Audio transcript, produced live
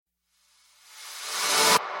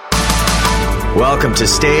Welcome to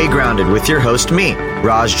Stay Grounded with your host, me,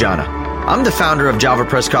 Raj Jana. I'm the founder of Java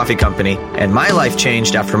Press Coffee Company, and my life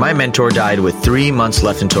changed after my mentor died with 3 months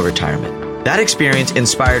left until retirement. That experience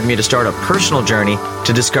inspired me to start a personal journey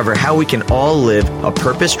to discover how we can all live a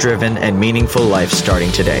purpose-driven and meaningful life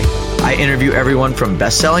starting today. I interview everyone from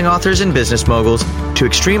best-selling authors and business moguls to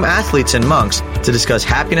extreme athletes and monks to discuss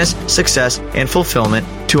happiness, success, and fulfillment,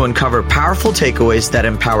 to uncover powerful takeaways that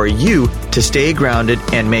empower you to stay grounded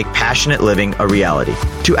and make passionate living a reality.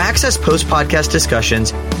 To access post-podcast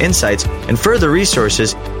discussions, insights, and further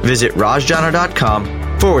resources, visit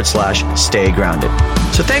rajjana.com/stay grounded.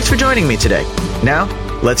 So thanks for joining me today. Now,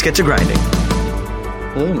 let's get to grinding.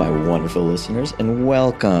 Hello, my wonderful listeners, and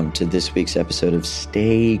welcome to this week's episode of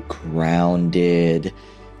Stay Grounded.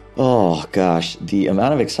 Oh gosh, the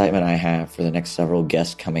amount of excitement I have for the next several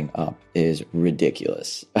guests coming up is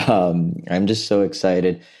ridiculous. I'm just so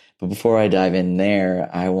excited. But before I dive in there,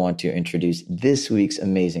 I want to introduce this week's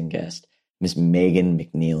amazing guest, Miss Megan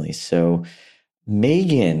McNealy. So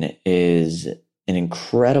Megan is an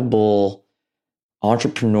incredible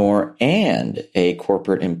entrepreneur and a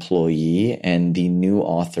corporate employee, and the new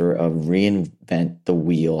author of Reinvent the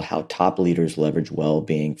Wheel: How Top Leaders Leverage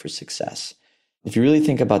Well-Being for Success. If you really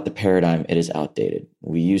think about the paradigm, it is outdated.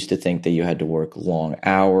 We used to think that you had to work long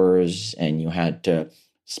hours and you had to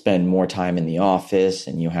spend more time in the office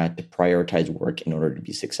and you had to prioritize work in order to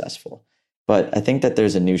be successful. But I think that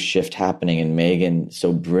there's a new shift happening, and Megan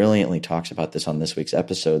so brilliantly talks about this on this week's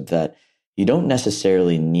episode, that you don't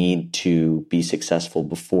necessarily need to be successful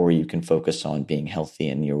before you can focus on being healthy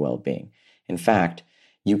and your well-being. In fact,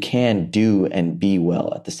 you can do and be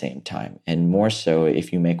well at the same time. And more so,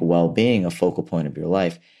 if you make well-being a focal point of your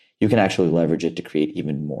life, you can actually leverage it to create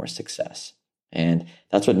even more success. And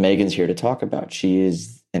that's what Megan's here to talk about. She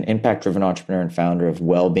is an impact-driven entrepreneur and founder of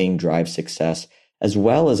Well-Being Drives Success, as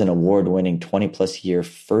well as an award-winning 20-plus year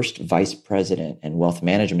first vice president and wealth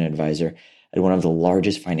management advisor at one of the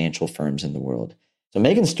largest financial firms in the world. So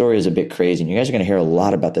Megan's story is a bit crazy, and you guys are going to hear a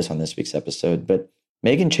lot about this on this week's episode, but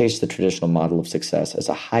Megan chased the traditional model of success. As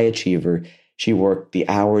a high achiever, she worked the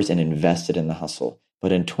hours and invested in the hustle.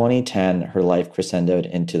 But in 2010, her life crescendoed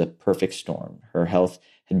into the perfect storm. Her health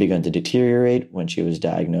had begun to deteriorate when she was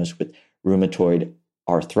diagnosed with rheumatoid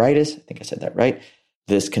arthritis. I think I said that right.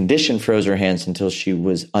 This condition froze her hands until she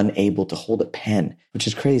was unable to hold a pen, which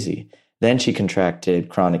is crazy. Then she contracted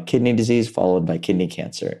chronic kidney disease, followed by kidney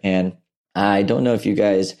cancer. And I don't know if you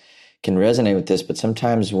guys can resonate with this, but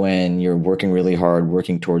sometimes when you're working really hard,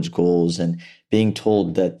 working towards goals, and being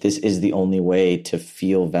told that this is the only way to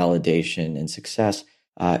feel validation and success,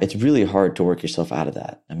 it's really hard to work yourself out of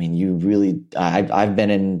that. I mean, I've been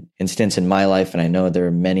in an instance in my life, and I know there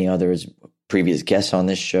are many others, previous guests on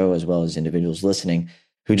this show, as well as individuals listening,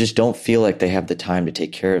 who just don't feel like they have the time to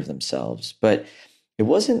take care of themselves. But it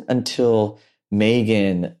wasn't until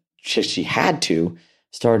Megan, she had to,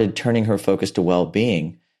 started turning her focus to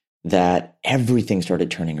well-being that everything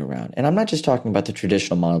started turning around. And I'm not just talking about the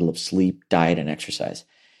traditional model of sleep, diet, and exercise.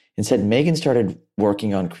 Instead, Megan started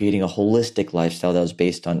working on creating a holistic lifestyle that was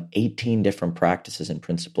based on 18 different practices and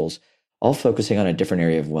principles, all focusing on a different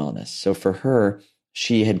area of wellness. So for her,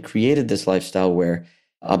 she had created this lifestyle where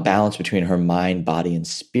a balance between her mind, body, and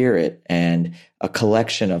spirit, and a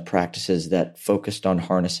collection of practices that focused on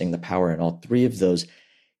harnessing the power in all three of those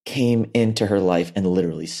came into her life and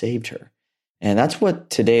literally saved her. And that's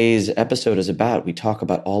what today's episode is about. We talk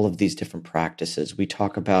about all of these different practices. We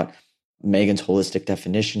talk about Megan's holistic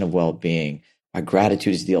definition of well-being, why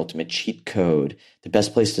gratitude is the ultimate cheat code, the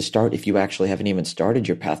best place to start if you actually haven't even started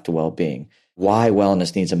your path to well-being, why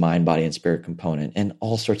wellness needs a mind, body, and spirit component, and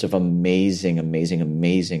all sorts of amazing, amazing,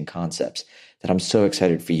 amazing concepts that I'm so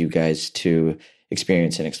excited for you guys to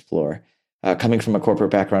experience and explore. Coming from a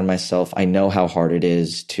corporate background myself, I know how hard it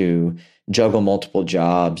is to juggle multiple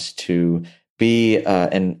jobs, to be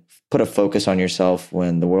and put a focus on yourself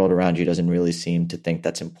when the world around you doesn't really seem to think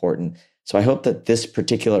that's important. So I hope that this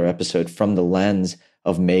particular episode, from the lens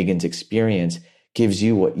of Megan's experience, gives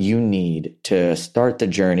you what you need to start the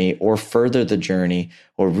journey or further the journey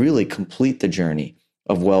or really complete the journey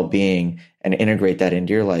of well-being and integrate that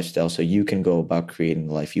into your lifestyle so you can go about creating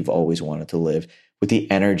the life you've always wanted to live with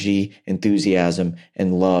the energy, enthusiasm,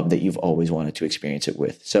 and love that you've always wanted to experience it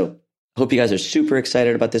with. So I hope you guys are super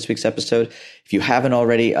excited about this week's episode. If you haven't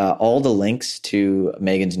already, all the links to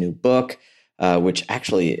Megan's new book, which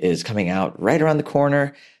actually is coming out right around the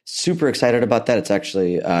corner. Super excited about that. It's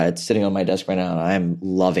actually, it's sitting on my desk right now and I'm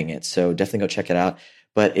loving it. So definitely go check it out.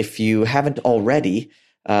 But if you haven't already,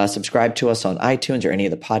 subscribe to us on iTunes or any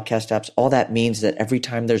of the podcast apps. All that means that every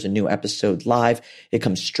time there's a new episode live, it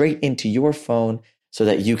comes straight into your phone so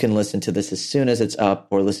that you can listen to this as soon as it's up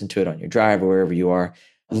or listen to it on your drive or wherever you are.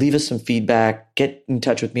 Leave us some feedback. Get in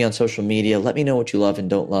touch with me on social media. Let me know what you love and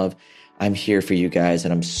don't love. I'm here for you guys,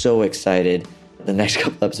 and I'm so excited. The next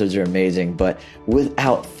couple episodes are amazing. But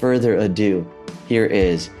without further ado, here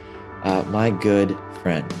is my good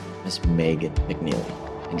friend, Miss Megan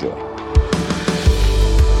McNealy. Enjoy.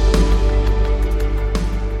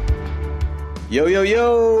 Yo, yo,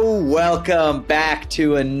 yo. Welcome back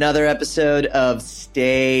to another episode of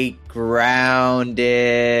Stay Grounded.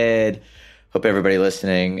 Hope everybody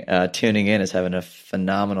listening, tuning in is having a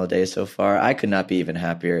phenomenal day so far. I could not be even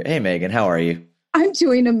happier. Hey, Megan, how are you? I'm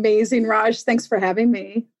doing amazing, Raj. Thanks for having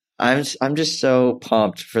me. I'm just so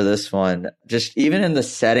pumped for this one. Just even in the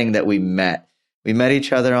setting that we met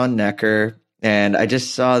each other on Necker, and I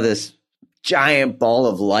just saw this giant ball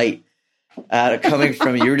of light coming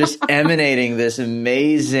from you. You were just emanating this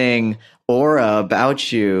amazing aura about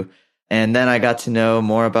you. And then I got to know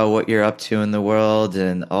more about what you're up to in the world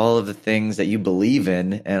and all of the things that you believe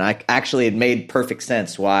in. And it made perfect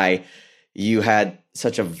sense why you had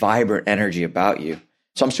such a vibrant energy about you.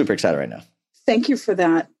 So I'm super excited right now. Thank you for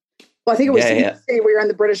that. Well, I think it was we were in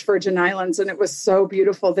the British Virgin Islands, and it was so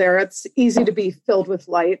beautiful there. It's easy to be filled with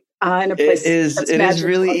light in a place. It is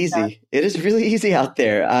really easy. It is really easy out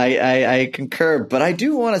there. I concur. But I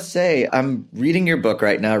do want to say, I'm reading your book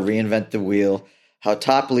right now, Reinvent the Wheel: How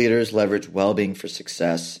Top Leaders Leverage Well-Being for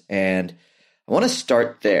Success. And I want to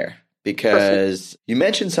start there because you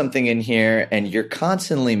mentioned something in here, and you're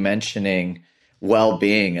constantly mentioning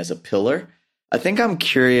well-being as a pillar. I think I'm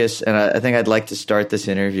curious, and I think I'd like to start this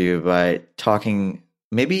interview by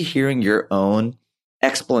maybe hearing your own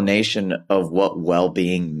explanation of what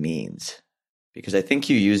well-being means, because I think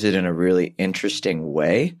you use it in a really interesting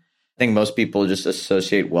way. I think most people just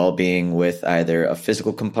associate well-being with either a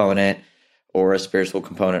physical component or a spiritual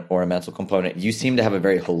component or a mental component. You seem to have a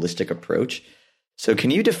very holistic approach. So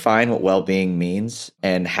can you define what well-being means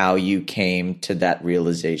and how you came to that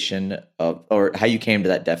realization or how you came to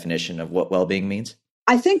that definition of what well-being means?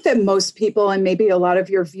 I think that most people, and maybe a lot of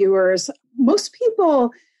your viewers, most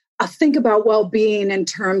people think about well-being in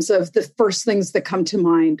terms of the first things that come to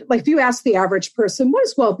mind. Like if you ask the average person, what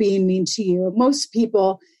does well-being mean to you? Most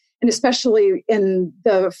people, and especially in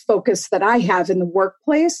the focus that I have in the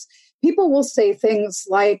workplace, people will say things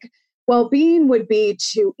like, well-being would be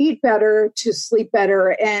to eat better, to sleep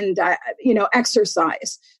better, and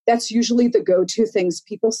exercise. That's usually the go-to things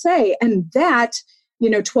people say. And that,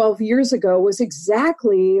 12 years ago was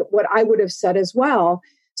exactly what I would have said as well.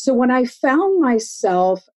 So when I found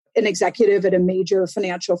myself an executive at a major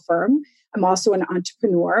financial firm, I'm also an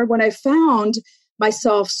entrepreneur. When I found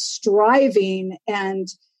myself striving and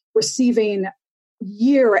receiving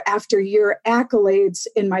year after year accolades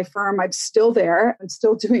in my firm, I'm still there. I'm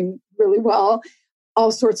still doing really well,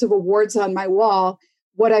 all sorts of awards on my wall.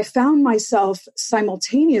 What I found myself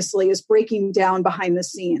simultaneously is breaking down behind the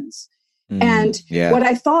scenes. What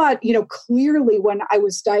I thought, clearly when I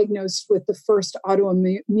was diagnosed with the first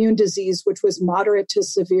autoimmune disease, which was moderate to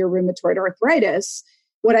severe rheumatoid arthritis,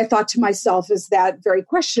 what I thought to myself is that very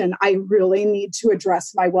question, I really need to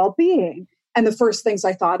address my well-being. And the first things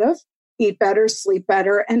I thought of, eat better, sleep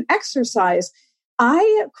better, and exercise.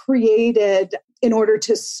 I created, in order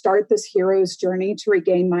to start this hero's journey to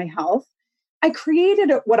regain my health, I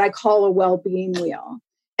created what I call a well-being wheel.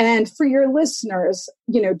 And for your listeners,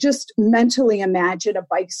 just mentally imagine a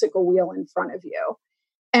bicycle wheel in front of you.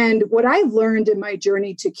 And what I learned in my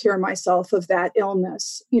journey to cure myself of that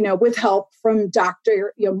illness, with help from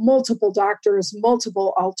multiple doctors,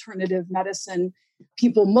 multiple alternative medicine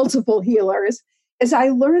people, multiple healers, is I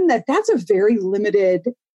learned that that's a very limited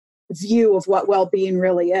view of what well-being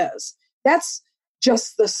really is. That's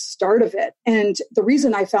just the start of it. And the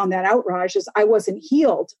reason I found that out, Raj, is I wasn't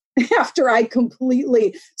healed after I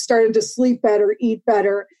completely started to sleep better, eat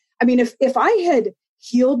better. I mean, if I had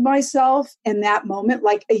healed myself in that moment,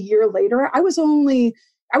 like a year later, I was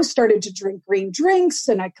started to drink green drinks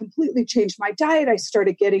and I completely changed my diet. I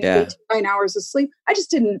started getting 8 to 9 hours of sleep. I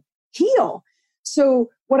just didn't heal. So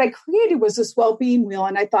what I created was this well-being wheel.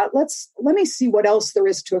 And I thought, let me see what else there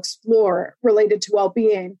is to explore related to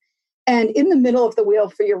well-being. And in the middle of the wheel,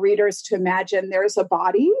 for your readers to imagine, there's a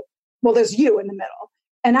body. Well, there's you in the middle.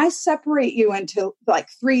 And I separate you into like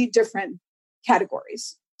 3 different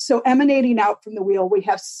categories. So emanating out from the wheel, we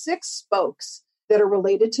have 6 spokes that are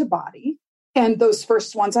related to body. And those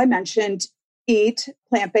first ones I mentioned, eat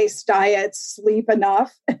plant-based diets, sleep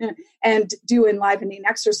enough, and do enlivening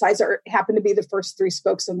exercise happen to be the first 3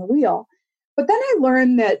 spokes on the wheel. But then I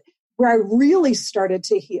learned that where I really started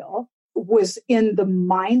to heal was in the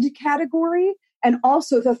mind category. And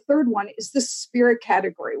also the third one is the spirit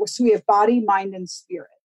category. So we have body, mind, and spirit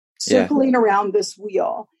circling around this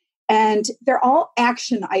wheel. And they're all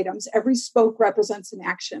action items. Every spoke represents an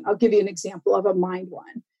action. I'll give you an example of a mind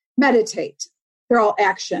one. Meditate. They're all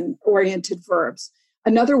action-oriented verbs.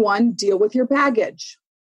 Another one, deal with your baggage.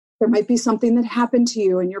 There might be something that happened to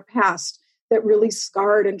you in your past that really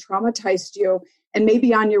scarred and traumatized you. And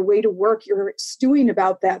maybe on your way to work, you're stewing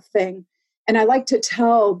about that thing. And I like to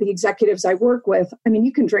tell the executives I work with, I mean,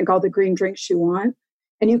 you can drink all the green drinks you want,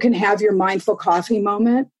 and you can have your mindful coffee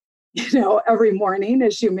moment, every morning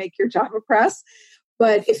as you make your Java press.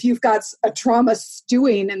 But if you've got a trauma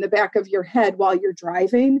stewing in the back of your head while you're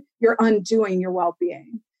driving, you're undoing your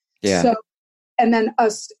well-being. Yeah. So, and then an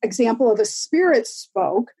example of a spirit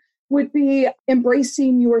spoke would be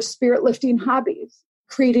embracing your spirit lifting hobbies,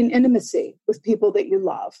 creating intimacy with people that you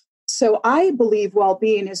love. So I believe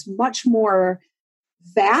well-being is much more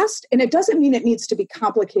vast, and it doesn't mean it needs to be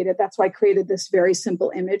complicated. That's why I created this very simple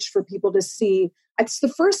image for people to see. It's the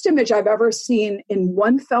first image I've ever seen in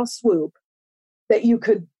one fell swoop that you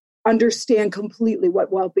could understand completely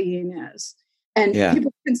what well-being is. And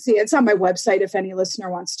people can see it. It's on my website if any listener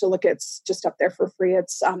wants to look. It's just up there for free.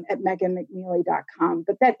 It's at MeganMcNealy.com.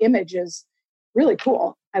 But that image is really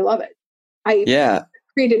cool. I love it. I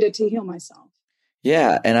created it to heal myself.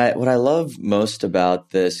 Yeah. And what I love most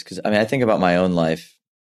about this, because I think about my own life.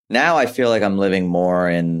 Now I feel like I'm living more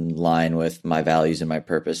in line with my values and my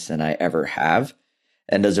purpose than I ever have.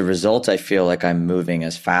 And as a result, I feel like I'm moving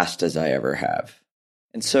as fast as I ever have.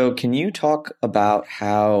 And so can you talk about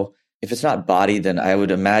how, if it's not body, then I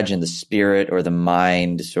would imagine the spirit or the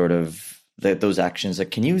mind sort of those actions.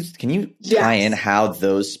 Like, can you tie in how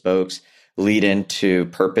those spokes lead into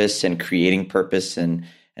purpose and creating purpose, and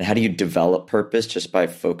how do you develop purpose just by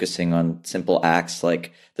focusing on simple acts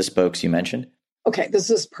like the spokes you mentioned? Okay, this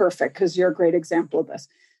is perfect because you're a great example of this.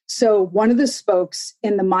 So one of the spokes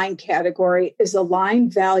in the mind category is align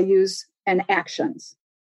values and actions.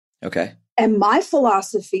 Okay. And my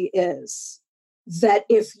philosophy is that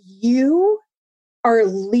if you are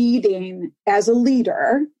leading as a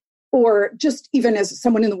leader, or just even as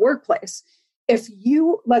someone in the workplace, if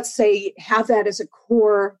you, let's say, have that as a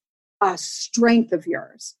core strength of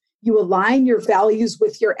yours, you align your values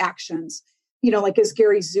with your actions. Like as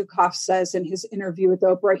Gary Zukav says in his interview with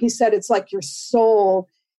Oprah, he said, it's like your soul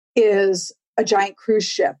is a giant cruise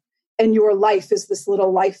ship and your life is this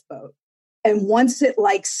little lifeboat. And once it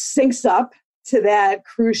syncs up to that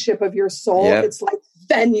cruise ship of your soul, it's like,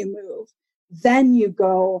 then you move, then you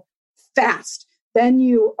go fast, then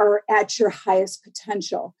you are at your highest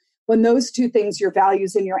potential. When those two things, your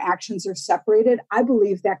values and your actions, are separated, I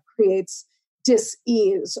believe that creates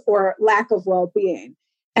dis-ease or lack of well-being.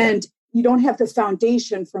 And you don't have the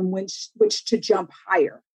foundation from which to jump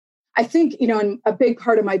higher. I think, and a big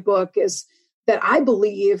part of my book is that I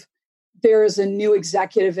believe there is a new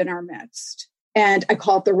executive in our midst. And I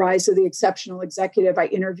call it the rise of the exceptional executive. I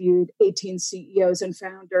interviewed 18 CEOs and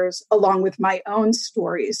founders along with my own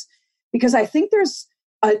stories, because I think there's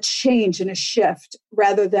a change and a shift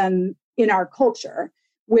rather than in our culture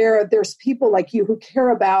where there's people like you who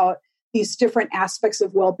care about these different aspects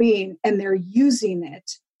of well-being and they're using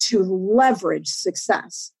it to leverage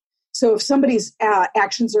success. So if somebody's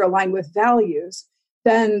actions are aligned with values,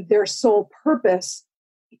 then their sole purpose,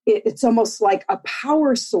 it's almost like a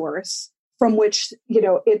power source from which,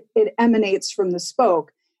 it emanates from the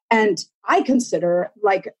spoke. And I consider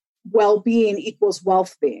well-being equals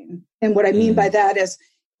wealth being. And what I mean by that is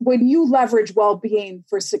when you leverage well-being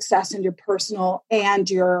for success in your personal and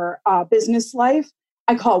your business life,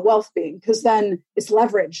 I call wealth being, because then it's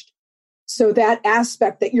leveraged. So that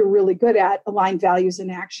aspect that you're really good at, aligned values and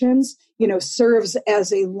actions, serves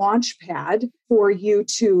as a launch pad for you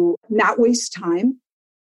to not waste time,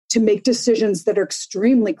 to make decisions that are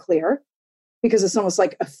extremely clear, because it's almost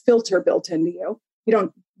like a filter built into you. You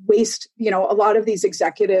don't waste, a lot of these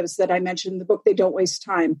executives that I mentioned in the book, they don't waste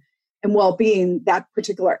time. And well-being, that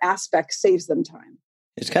particular aspect saves them time.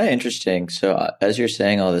 It's kind of interesting. So as you're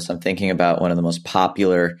saying all this, I'm thinking about one of the most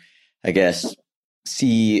popular,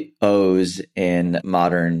 CEOs in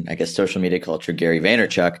modern, social media culture, Gary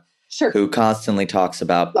Vaynerchuk, who constantly talks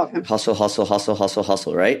about hustle, hustle, hustle, hustle,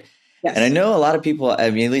 hustle, right? Yes. And I know a lot of people,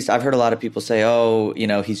 at least I've heard a lot of people say,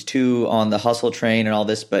 he's too on the hustle train and all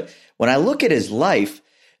this. But when I look at his life,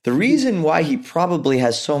 the reason why he probably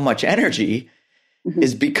has so much energy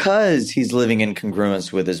is because he's living in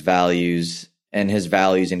congruence with his values, and his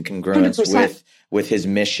values in congruence 100%. with his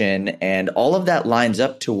mission. And all of that lines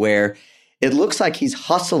up to where it looks like he's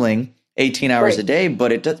hustling 18 hours a day,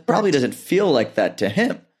 but it probably doesn't feel like that to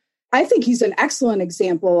him. I think he's an excellent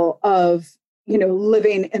example of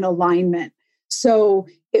living in alignment. So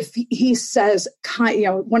if he says,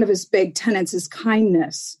 one of his big tenets is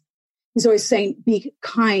kindness. He's always saying, be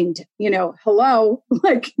kind, hello,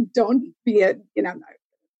 like, don't be I'm not going to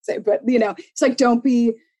say, but, it's like, don't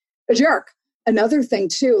be a jerk. Another thing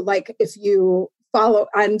too, like if you follow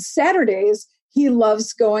on Saturdays, he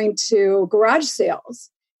loves going to garage sales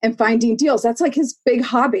and finding deals. That's like his big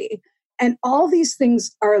hobby. And all these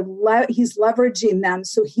things are, he's leveraging them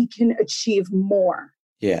so he can achieve more.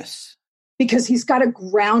 Yes. Because he's got a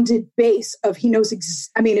grounded base of, he knows,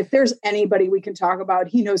 if there's anybody we can talk about,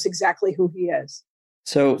 he knows exactly who he is.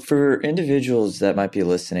 So for individuals that might be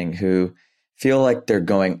listening who feel like they're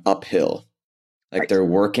going uphill, like they're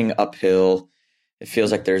working uphill, it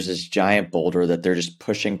feels like there's this giant boulder that they're just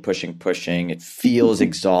pushing. It feels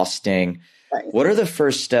exhausting. Right. What are the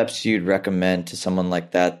first steps you'd recommend to someone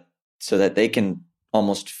like that so that they can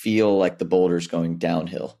almost feel like the boulder's going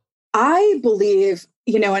downhill? I believe,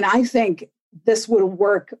 and I think this would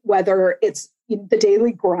work whether it's the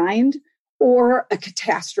daily grind or a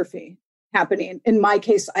catastrophe happening. In my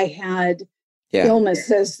case, I had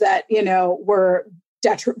illnesses that, were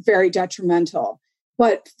very detrimental.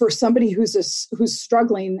 But for somebody who's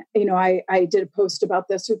struggling, I did a post about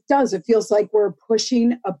this. It feels like we're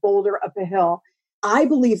pushing a boulder up a hill. I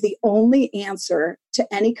believe the only answer to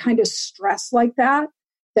any kind of stress like that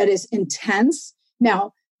is intense.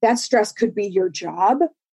 Now, that stress could be your job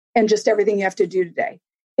and just everything you have to do today.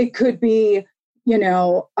 It could be,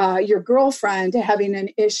 your girlfriend having an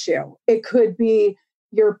issue. It could be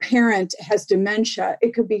your parent has dementia.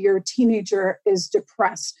 It could be your teenager is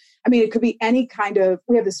depressed. It could be any kind of,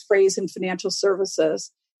 we have this phrase in financial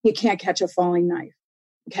services, you can't catch a falling knife.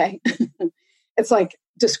 Okay. It's like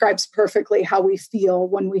describes perfectly how we feel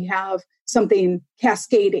when we have something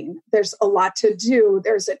cascading. There's a lot to do.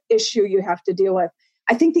 There's an issue you have to deal with.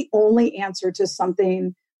 I think the only answer to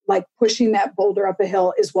something like pushing that boulder up a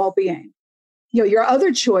hill is well-being. Your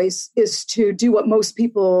other choice is to do what most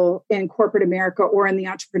people in corporate America or in the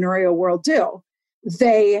entrepreneurial world do.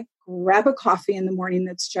 They grab a coffee in the morning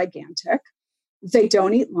that's gigantic. They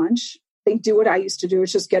don't eat lunch. They do what I used to do,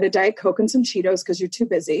 is just get a Diet Coke and some Cheetos because you're too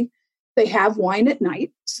busy. They have wine at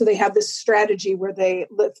night. So they have this strategy where they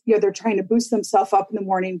live, they're trying to boost themselves up in the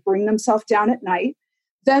morning, bring themselves down at night.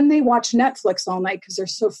 Then they watch Netflix all night because they're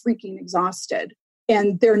so freaking exhausted.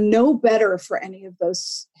 And they're no better for any of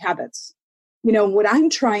those habits. What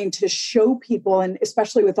I'm trying to show people, and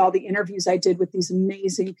especially with all the interviews I did with these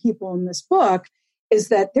amazing people in this book, is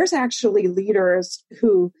that there's actually leaders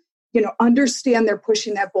who, understand they're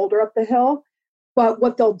pushing that boulder up the hill. But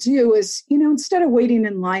what they'll do is, instead of waiting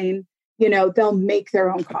in line, they'll make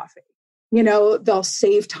their own coffee. They'll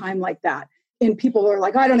save time like that. And people are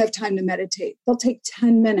like, I don't have time to meditate. They'll take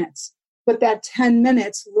 10 minutes, but that 10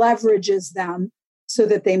 minutes leverages them so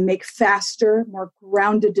that they make faster, more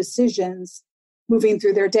grounded decisions moving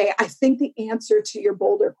through their day. I think the answer to your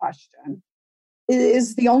boulder question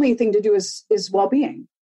is the only thing to do is well-being,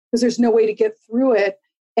 because there's no way to get through it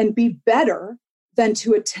and be better than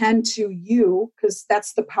to attend to you, because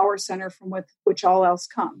that's the power center from which all else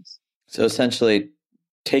comes. So essentially,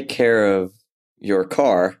 take care of your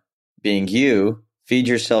car, being you, feed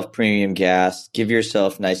yourself premium gas, give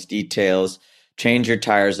yourself nice details, change your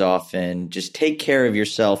tires often, just take care of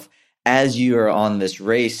yourself as you are on this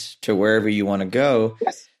race to wherever you want to go.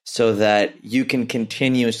 Yes. So that you can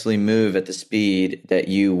continuously move at the speed that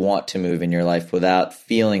you want to move in your life without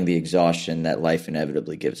feeling the exhaustion that life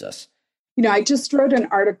inevitably gives us. I just wrote an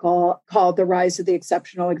article called The Rise of the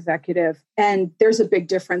Exceptional Executive, and there's a big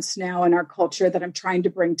difference now in our culture that I'm trying to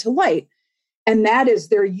bring to light. And that is,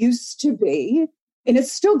 there used to be, and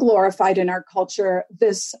it's still glorified in our culture,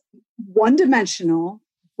 this one-dimensional,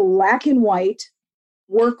 black and white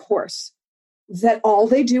workhorse that all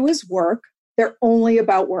they do is work. They're only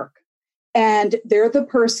about work. And they're the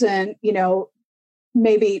person,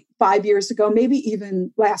 maybe 5 years ago, maybe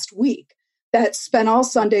even last week, that spent all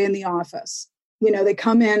Sunday in the office. They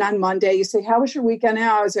come in on Monday, you say, how was your weekend?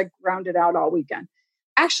 I was grounded out all weekend.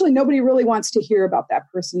 Actually, nobody really wants to hear about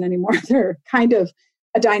that person anymore. They're kind of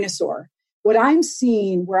a dinosaur. What I'm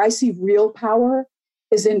seeing, where I see real power,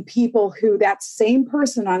 is in people who, that same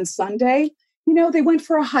person on Sunday, they went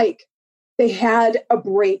for a hike. They had a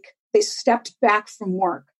break. They stepped back from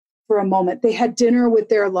work for a moment. They had dinner with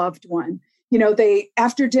their loved one.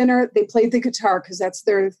 After dinner, they played the guitar because that's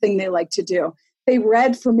their thing they like to do. They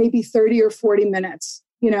read for maybe 30 or 40 minutes,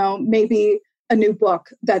 maybe a new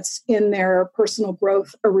book that's in their personal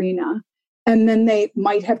growth arena. And then they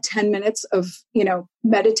might have 10 minutes of,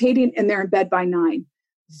 meditating, and they're in bed by 9.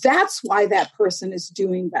 That's why that person is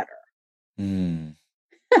doing better.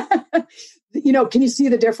 can you see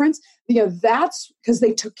the difference? That's because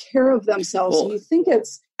they took care of themselves. Well, and you think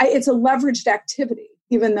it's a leveraged activity,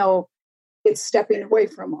 even though it's stepping away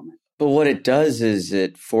for a moment. But what it does is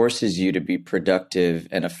it forces you to be productive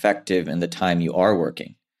and effective in the time you are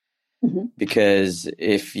working. Mm-hmm. Because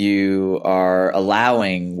if you are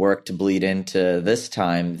allowing work to bleed into this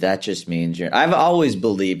time, that just means I've always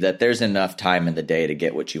believed that there's enough time in the day to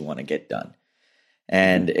get what you want to get done.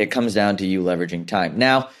 And it comes down to you leveraging time.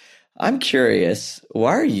 Now, I'm curious,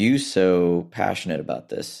 why are you so passionate about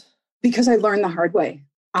this? Because I learned the hard way.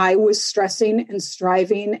 I was stressing and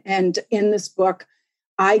striving. And in this book,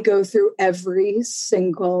 I go through every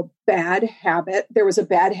single bad habit. There was a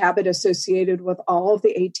bad habit associated with all of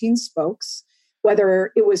the 18 spokes,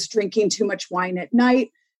 whether it was drinking too much wine at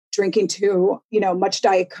night, drinking too, much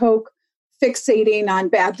Diet Coke, fixating on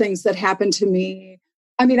bad things that happened to me.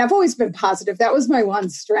 I mean, I've always been positive. That was my one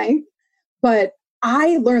strength. But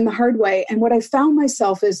I learned the hard way. And what I found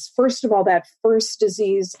myself is, first of all, that first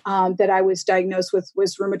disease that I was diagnosed with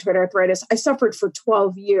was rheumatoid arthritis. I suffered for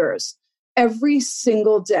 12 years. Every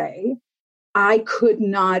single day, I could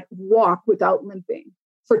not walk without limping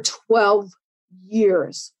for 12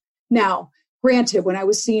 years. Now, granted, when I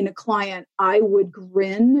was seeing a client, I would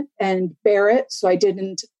grin and bear it so I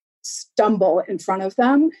didn't stumble in front of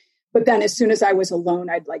them. But then as soon as I was alone,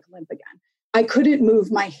 I'd limp again. I couldn't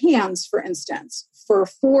move my hands, for instance, for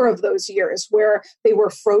 4 of those years where they were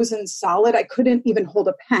frozen solid. I couldn't even hold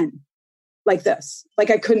a pen like this. I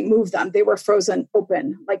couldn't move them. They were frozen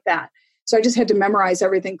open like that. So I just had to memorize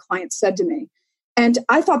everything clients said to me. And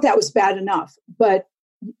I thought that was bad enough. But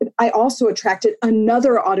I also attracted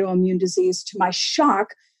another autoimmune disease. To my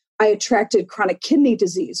shock, I attracted chronic kidney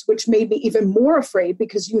disease, which made me even more afraid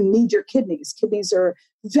because you need your kidneys. Kidneys are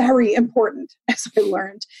very important, as I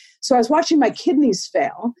learned. So I was watching my kidneys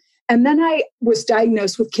fail. And then I was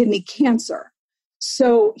diagnosed with kidney cancer.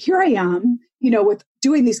 So here I am, with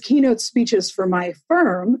doing these keynote speeches for my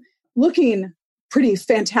firm, looking pretty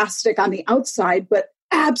fantastic on the outside, but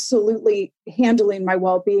absolutely handling my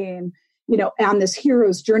well-being, on this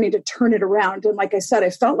hero's journey to turn it around. And like I said, I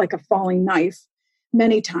felt like a falling knife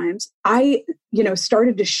many times. I,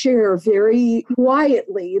 started to share very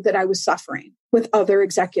quietly that I was suffering with other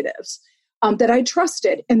executives that I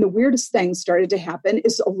trusted. And the weirdest thing started to happen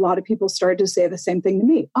is a lot of people started to say the same thing to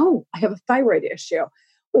me. Oh, I have a thyroid issue.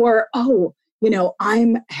 Or, oh,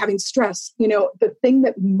 I'm having stress. The thing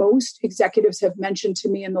that most executives have mentioned to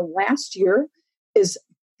me in the last year is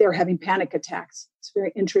they're having panic attacks. It's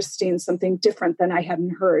very interesting, something different than I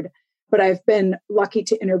hadn't heard. But I've been lucky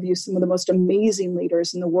to interview some of the most amazing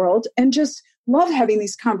leaders in the world and just love having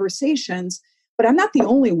these conversations. But I'm not the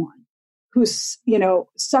only one who's,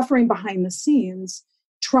 suffering behind the scenes,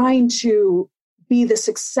 trying to be the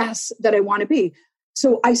success that I want to be.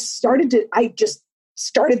 So I just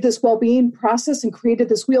started this well-being process and created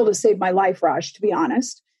this wheel to save my life, Raj, to be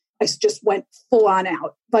honest. I just went full on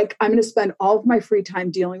out. I'm going to spend all of my free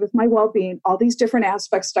time dealing with my well-being, all these different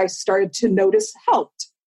aspects that I started to notice helped.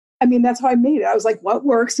 I mean, that's how I made it. I was like, what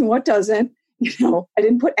works and what doesn't? I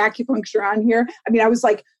didn't put acupuncture on here. I mean, I was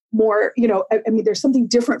more, there's something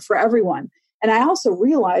different for everyone. And I also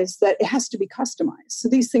realized that it has to be customized. So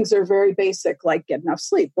these things are very basic, like get enough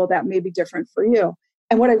sleep. Well, that may be different for you.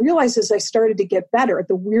 And what I realized is I started to get better.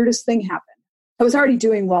 The weirdest thing happened. I was already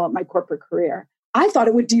doing well at my corporate career. I thought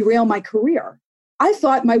it would derail my career. I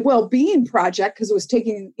thought my well-being project, because it was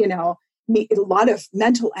taking, me a lot of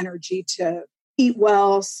mental energy to eat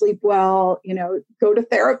well, sleep well, go to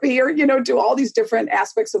therapy or, do all these different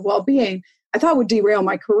aspects of well-being, I thought would derail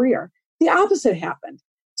my career. The opposite happened.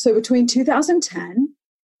 So between 2010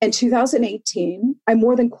 and 2018, I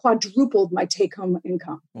more than quadrupled my take-home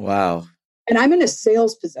income. Wow. And I'm in a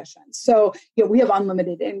sales position. So, we have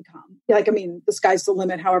unlimited income. The sky's the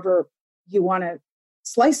limit. However you want to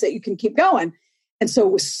slice it, you can keep going. And so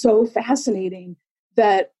it was so fascinating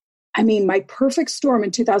that, my perfect storm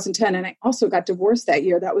in 2010, and I also got divorced that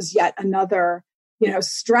year. That was yet another,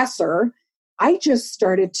 stressor. I just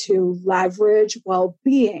started to leverage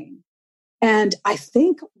well-being. And I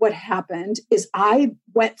think what happened is I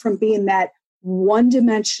went from being that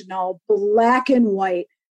one-dimensional, black and white,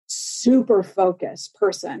 super focused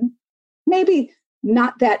person, maybe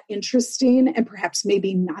not that interesting and perhaps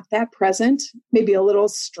maybe not that present, maybe a little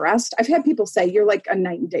stressed. I've had people say you're like a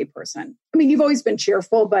night and day person. You've always been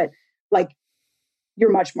cheerful, but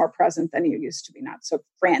you're much more present than you used to be, not so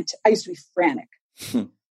frantic. I used to be frantic. I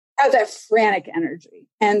have that frantic energy.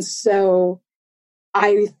 And so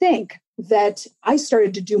I think that I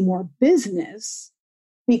started to do more business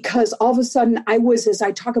because all of a sudden I was, as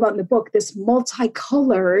I talk about in the book, this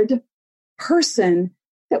multicolored person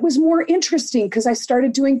that was more interesting because I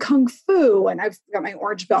started doing Kung Fu and I've got my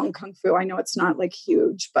orange belt in Kung Fu. I know it's not like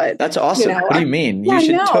huge, but that's awesome. What do you mean? Yeah, you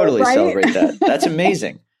should totally right? celebrate that. That's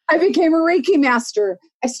amazing. I became a Reiki master.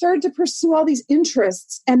 I started to pursue all these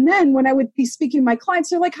interests. And then when I would be speaking to my clients,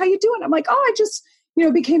 they're like, how you doing? I'm like, oh, I just,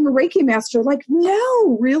 became a Reiki master. Like,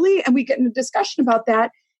 no, really? And we get in a discussion about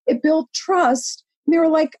that. It built trust. And they were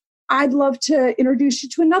like, I'd love to introduce you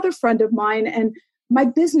to another friend of mine. And my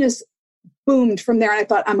business boomed from there. And I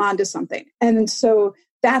thought, I'm onto something. And so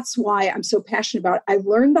that's why I'm so passionate about it. I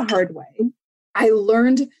learned the hard way. I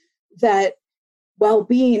learned that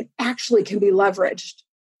well-being actually can be leveraged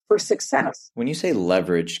for success. When you say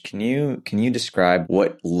leverage, can you describe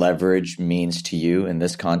what leverage means to you in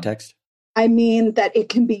this context? I mean that it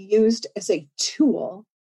can be used as a tool,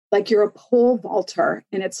 like you're a pole vaulter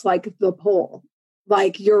and it's like the pole,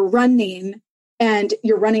 like you're running and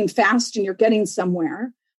you're running fast and you're getting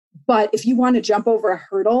somewhere. But if you want to jump over a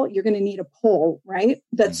hurdle, you're going to need a pole, right?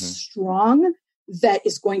 That's strong, that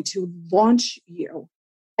is going to launch you.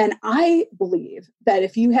 And I believe that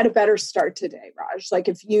if you had a better start today, Raj, like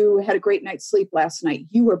if you had a great night's sleep last night,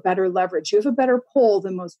 you were better leveraged. You have a better pull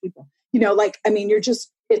than most people.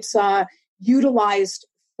 It's utilized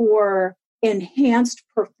for enhanced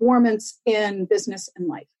performance in business and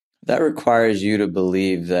life. That requires you to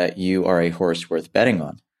believe that you are a horse worth betting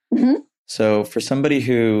on. Mm-hmm. So for somebody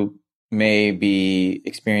who may be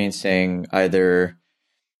experiencing either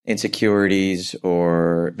insecurities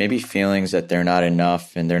or maybe feelings that they're not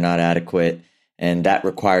enough and they're not adequate, and that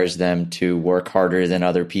requires them to work harder than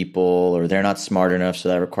other people, or they're not smart enough, so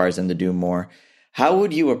that requires them to do more. How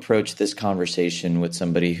would you approach this conversation with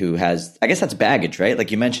somebody who has, I guess that's baggage, right?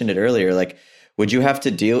 Like you mentioned it earlier, like would you have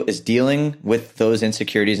to dealing with those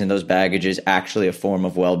insecurities and those baggages actually a form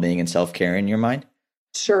of well-being and self-care in your mind?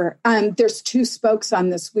 Sure. There's two spokes on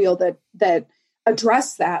this wheel that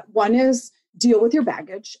address that. One is deal with your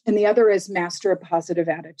baggage, and the other is master a positive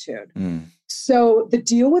attitude. So the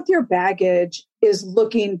deal with your baggage is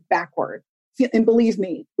looking backward. And believe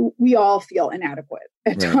me, we all feel inadequate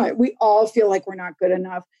at times. We all feel like we're not good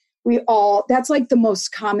enough. That's like the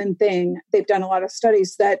most common thing. They've done a lot of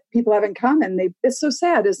studies that people have in common. It's so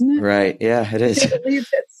sad, isn't it? Right. Yeah, it is.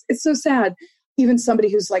 It's so sad. Even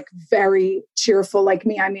somebody who's like very cheerful like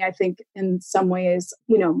me. I mean, I think in some ways,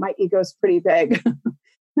 my ego's pretty big.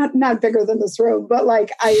 Not bigger than this room, but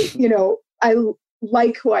like I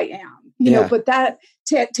like who I am, but that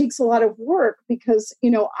takes a lot of work because,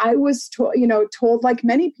 I was told like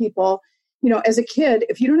many people, as a kid,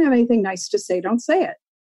 if you don't have anything nice to say, don't say it.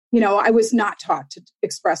 I was not taught to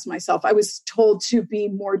express myself. I was told to be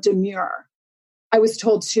more demure. I was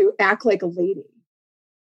told to act like a lady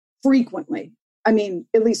frequently. I mean,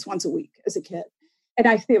 at least once a week as a kid. And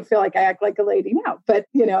I feel like I act like a lady now, but,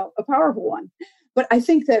 a powerful one. But I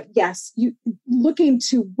think that, yes, you looking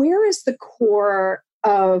to where is the core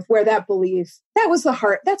of where that belief,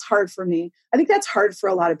 that's hard for me. I think that's hard for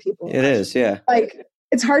a lot of people. It is, yeah. Like,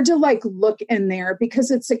 it's hard to like look in there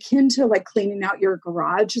because it's akin to like cleaning out your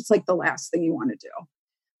garage. It's like the last thing you want to do.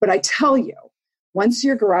 But I tell you, once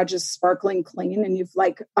your garage is sparkling clean and you've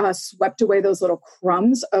like swept away those little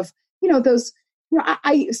crumbs of,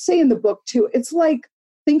 I say in the book too, it's like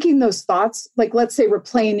thinking those thoughts, like let's say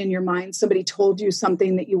replaying in your mind, somebody told you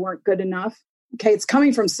something that you weren't good enough. Okay. It's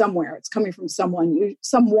coming from somewhere. It's coming from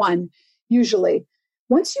someone usually.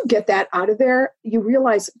 Once you get that out of there, you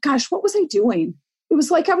realize, gosh, what was I doing? It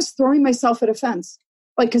was like I was throwing myself at a fence,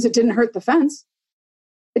 like, because it didn't hurt the fence.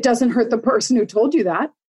 It doesn't hurt the person who told you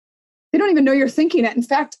that. They don't even know you're thinking it. In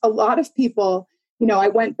fact, a lot of people, I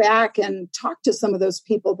went back and talked to some of those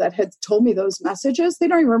people that had told me those messages. They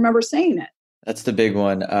don't even remember saying it. That's the big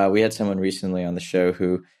one. We had someone recently on the show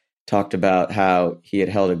who talked about how he had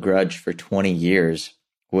held a grudge for 20 years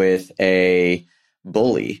with a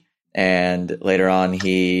bully. And later on,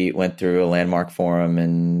 he went through a Landmark forum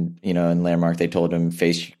and, in Landmark, they told him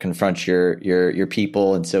confront your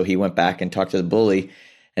people. And so he went back and talked to the bully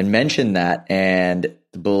and mentioned that. And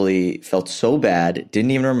the bully felt so bad,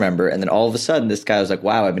 didn't even remember. And then all of a sudden, this guy was like,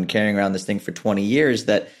 wow, I've been carrying around this thing for 20 years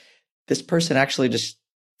that this person actually just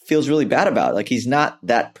feels really bad about it. Like he's not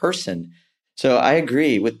that person. So I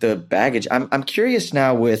agree with the baggage. I'm curious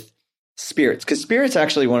now with spirits, because spirits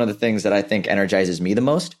actually one of the things that I think energizes me the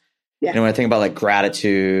most. Yeah. When I think about like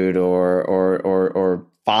gratitude or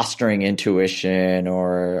fostering intuition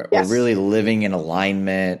or really living in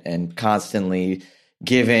alignment and constantly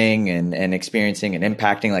giving and experiencing and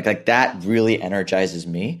impacting, like that really energizes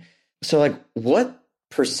me. So like what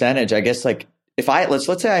percentage, I guess, like if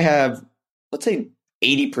let's say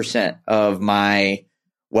 80% of my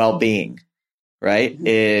well-being right,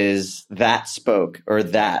 is that spoke or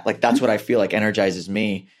that, like, that's what I feel like energizes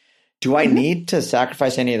me. Do I need to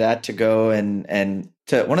sacrifice any of that to go and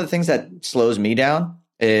to, one of the things that slows me down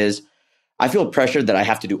is I feel pressured that I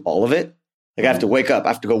have to do all of it. Like I have to wake up, I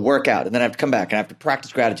have to go work out, and then I have to come back and I have to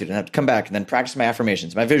practice gratitude, and I have to come back and then practice my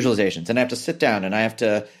affirmations, my visualizations, and I have to sit down and I have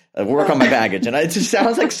to work on my baggage. And it just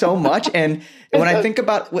sounds like so much. And when I think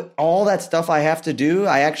about what all that stuff I have to do,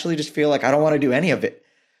 I actually just feel like I don't want to do any of it.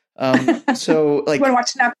 So like, you want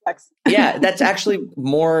to watch Netflix? Yeah, that's actually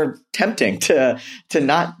more tempting to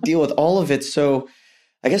not deal with all of it. So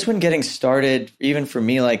I guess when getting started, even for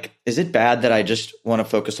me, like, is it bad that I just want to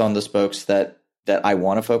focus on the spokes that I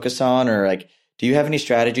want to focus on? Or like, do you have any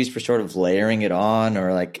strategies for sort of layering it on?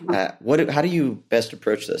 Or like, how do you best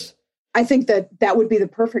approach this? I think that would be the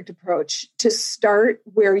perfect approach, to start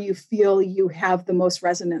where you feel you have the most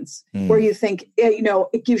resonance, where you think,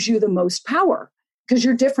 it gives you the most power because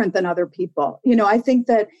you're different than other people. I think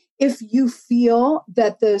that if you feel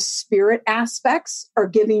that the spirit aspects are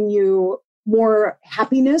giving you more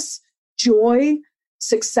happiness, joy,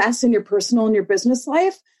 success in your personal and your business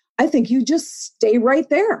life, I think you just stay right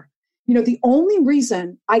there. The only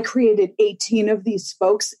reason I created 18 of these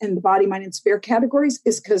spokes in the body, mind, and spirit categories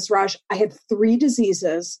is because, Raj, I had 3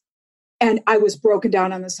 diseases and I was broken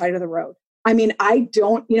down on the side of the road. I mean, I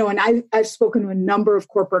don't, and I've spoken to a number of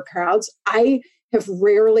corporate crowds. I have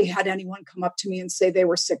rarely had anyone come up to me and say they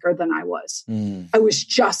were sicker than I was. I was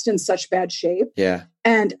just in such bad shape. Yeah.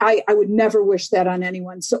 And I would never wish that on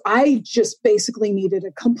anyone. So I just basically needed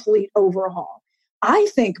a complete overhaul. I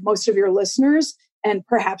think most of your listeners, and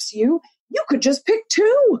perhaps you could just pick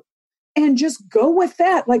 2 and just go with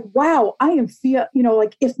that. Like, wow, I am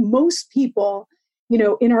like if most people,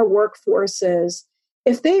 in our workforces,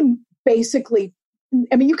 if they basically,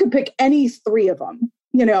 you could pick any 3 of them,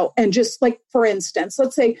 and just like, for instance,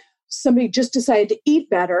 let's say somebody just decided to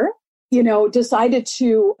eat better, decided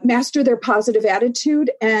to master their positive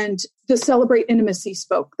attitude and to celebrate intimacy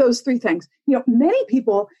spoke, those 3 things. Many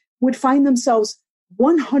people would find themselves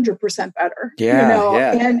 100% better,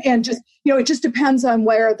 and just, it just depends on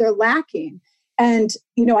where they're lacking. And,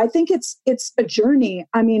 I think it's a journey.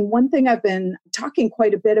 I mean, one thing I've been talking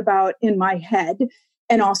quite a bit about in my head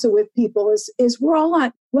and also with people is we're all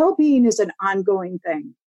on, well-being is an ongoing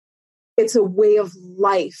thing. It's a way of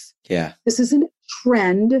life. Yeah. This isn't a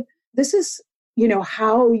trend. This is,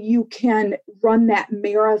 how you can run that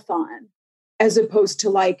marathon as opposed to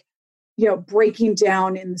like, breaking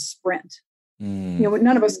down in the sprint.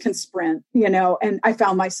 None of us can sprint, and I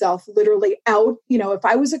found myself literally out, if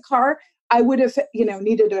I was a car, I would have,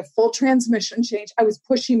 needed a full transmission change. I was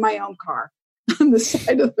pushing my own car on the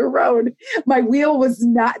side of the road. My wheel was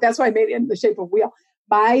not, that's why I made it in the shape of wheel.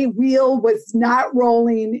 My wheel was not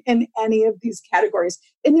rolling in any of these categories.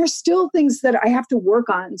 And there's still things that I have to work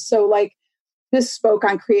on. So like this spoke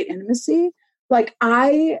on create intimacy. Like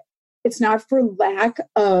it's not for lack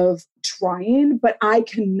of trying, but I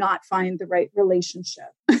cannot find the right relationship.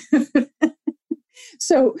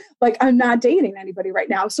 So like, I'm not dating anybody right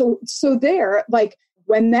now. So there, like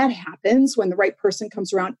when that happens, when the right person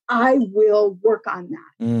comes around, I will work on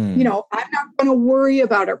that. I'm not going to worry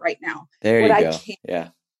about it right now. There you go. I can't. Yeah.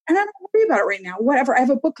 And I don't worry about it right now. Whatever. I have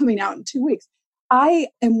a book coming out in 2 weeks. I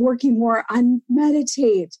am working more on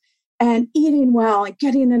meditate and eating well and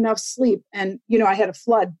getting enough sleep. And, I had a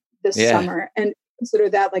flood this summer and consider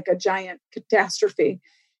that like a giant catastrophe.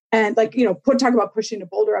 And like, talk about pushing a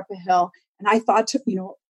boulder up a hill. And I thought,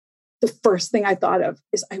 the first thing I thought of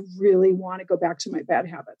is I really want to go back to my bad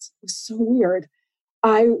habits. It was so weird.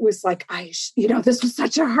 I was like, this was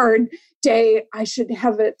such a hard day. I should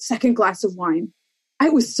have a second glass of wine.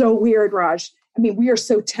 It was so weird, Raj. I mean, we are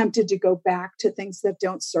so tempted to go back to things that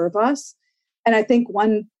don't serve us. And I think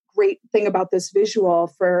one great thing about this visual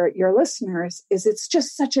for your listeners is it's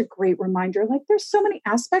just such a great reminder. Like there's so many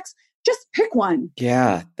aspects, just pick one.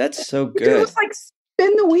 Yeah, that's so good. Just like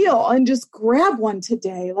spin the wheel and just grab one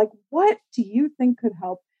today. Like, what do you think could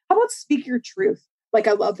help? How about speak your truth? Like,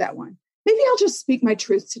 I love that one. Maybe I'll just speak my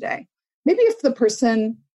truth today. Maybe if the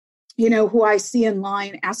person, who I see in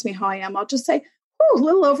line asks me how I am, I'll just say, a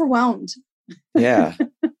little overwhelmed. Yeah.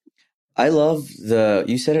 I love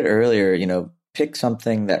you said it earlier, pick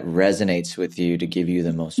something that resonates with you to give you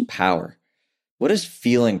the most power. What does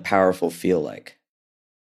feeling powerful feel like?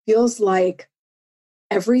 Feels like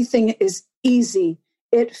everything is easy.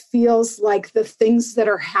 It feels like the things that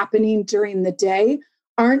are happening during the day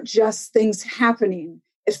aren't just things happening.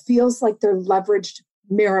 It feels like they're leveraged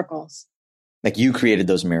miracles. Like you created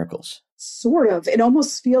those miracles. Sort of. It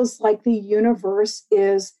almost feels like the universe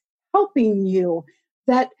is helping you.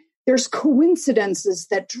 That there's coincidences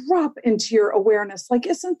that drop into your awareness. Like,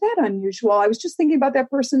 isn't that unusual? I was just thinking about that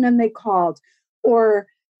person and they called. Or,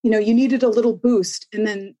 you needed a little boost and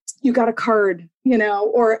then you got a card,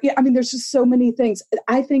 or, there's just so many things.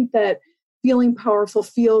 I think that feeling powerful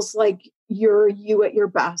feels like you're you at your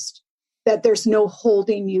best, that there's no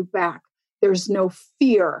holding you back. There's no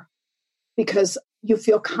fear because you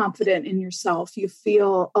feel confident in yourself. You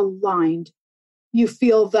feel aligned. You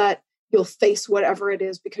feel that you'll face whatever it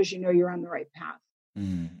is because you're on the right path.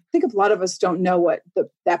 I think a lot of us don't know what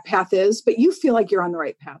that path is, but you feel like you're on the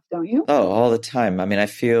right path, don't you? Oh, all the time. I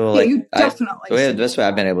feel like you definitely. The best way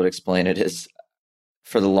I've been able to explain it is,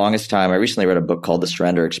 for the longest time, I recently read a book called The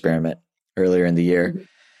Surrender Experiment earlier in the year. Mm-hmm.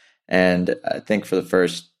 And I think for the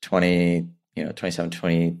first 27,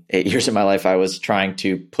 28 years of my life, I was trying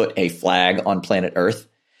to put a flag on planet Earth.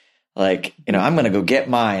 Like, I'm going to go get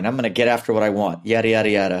mine. I'm going to get after what I want, yada, yada,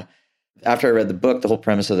 yada. After I read the book, the whole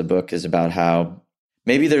premise of the book is about how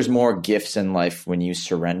maybe there's more gifts in life when you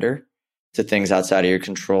surrender to things outside of your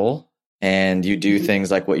control and you do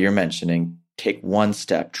things like what you're mentioning. Take one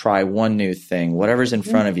step, try one new thing, whatever's in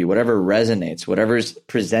front of you, whatever resonates, whatever's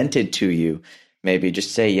presented to you, maybe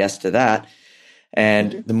just say yes to that.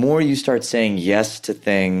 And the more you start saying yes to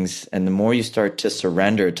things and the more you start to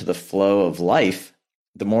surrender to the flow of life,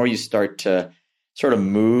 the more you start to sort of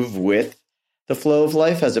move with the flow of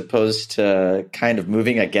life as opposed to kind of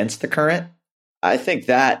moving against the current. I think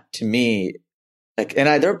that, to me,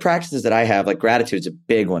 there are practices that I have, like gratitude's a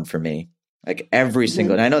big one for me. Like every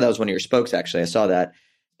single, and I know that was one of your spokes, actually. I saw that.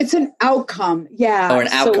 It's an outcome. Yeah. Or an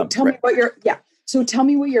outcome. Tell me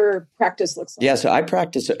what your practice looks like. Yeah. So I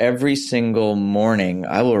practice every single morning.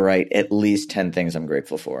 I will write at least 10 things I'm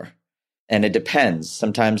grateful for. And it depends.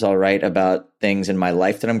 Sometimes I'll write about things in my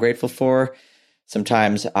life that I'm grateful for.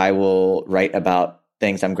 Sometimes I will write about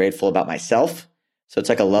things I'm grateful about myself. So it's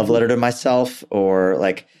like a love letter to myself,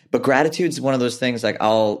 but gratitude's one of those things, like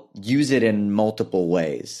I'll use it in multiple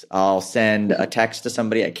ways. I'll send a text to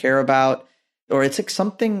somebody I care about, or it's like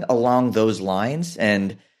something along those lines.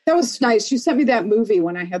 And that was nice. You sent me that movie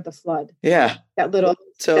when I had the flood. Yeah. That little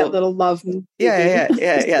love movie.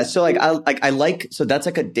 Yeah. So that's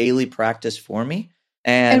like a daily practice for me.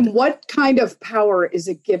 And what kind of power is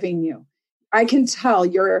it giving you? I can tell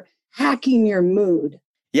you're hacking your mood.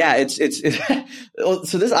 Yeah, so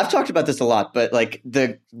this, I've talked about this a lot, but like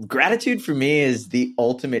the gratitude for me is the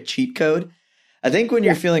ultimate cheat code. I think when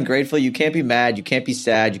you're feeling grateful, you can't be mad, you can't be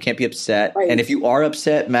sad, you can't be upset. Right. And if you are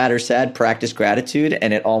upset, mad, or sad, practice gratitude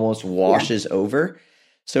and it almost washes over.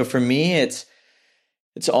 So for me, it's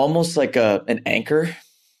almost like an anchor.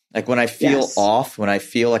 Like when I feel off, when I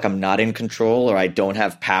feel like I'm not in control or I don't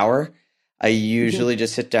have power, I usually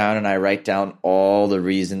just sit down and I write down all the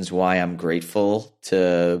reasons why I'm grateful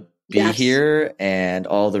to be here and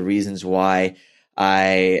all the reasons why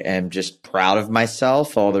I am just proud of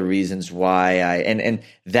myself, all the reasons why and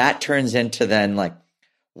that turns into then like,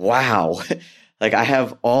 wow, like I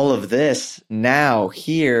have all of this now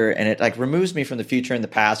here, and it like removes me from the future and the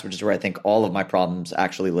past, which is where I think all of my problems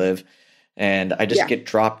actually live. And I just get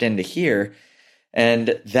dropped into here.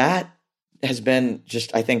 And that has been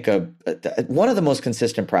just, I think, one of the most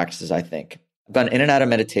consistent practices, I think. I've gone in and out of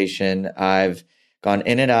meditation. I've gone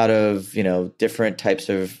in and out of, different types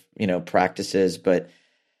of, practices. But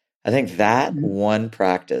I think that one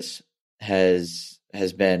practice has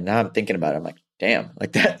been, now I'm thinking about it, I'm like, damn,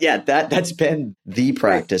 like that. Yeah, that's been the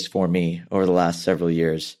practice for me over the last several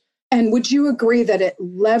years. And would you agree that it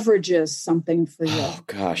leverages something for you?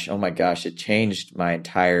 Oh my gosh. It changed my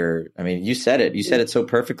entire, you said it. You said it so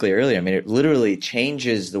perfectly earlier. It literally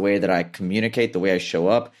changes the way that I communicate, the way I show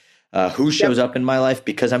up, who shows up in my life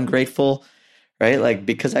because I'm grateful, right? Like,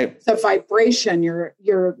 because it's a vibration.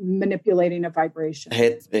 You're manipulating a vibration.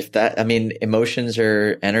 Emotions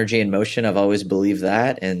are energy in motion. I've always believed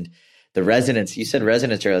that. And the resonance, you said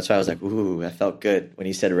resonance earlier. That's why I was like, ooh, that felt good when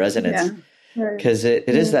you said resonance. Yeah. Because it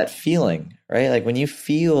is that feeling, right? Like when you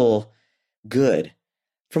feel good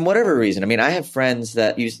from whatever reason. I have friends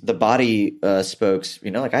that use the body spokes,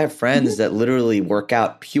 like I have friends that literally work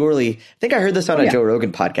out purely. I think I heard this on a Joe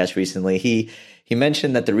Rogan podcast recently. He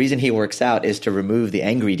mentioned that the reason he works out is to remove the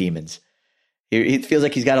angry demons. He feels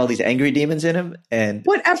like he's got all these angry demons in him, and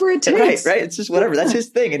whatever it takes. Right. It's just whatever. That's his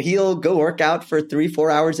thing. And he'll go work out for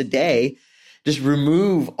 3-4 hours a day. Just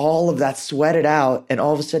remove all of that, sweat it out, and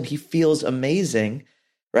all of a sudden he feels amazing,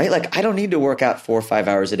 right? Like I don't need to work out 4 or 5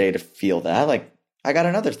 hours a day to feel that. Like I got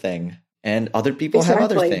another thing, and other people have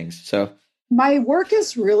other things. So my work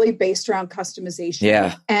is really based around customization.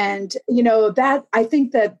 Yeah. And, that I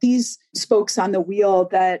think that these spokes on the wheel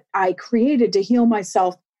that I created to heal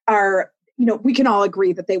myself are, we can all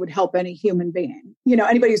agree that they would help any human being,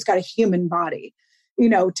 anybody who's got a human body,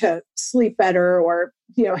 to sleep better or,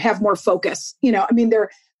 have more focus.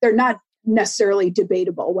 They're not necessarily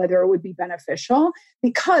debatable whether it would be beneficial,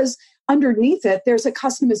 because underneath it, there's a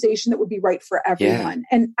customization that would be right for everyone.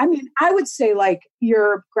 Yeah. And I would say like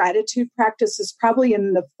your gratitude practice is probably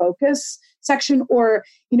in the focus section or,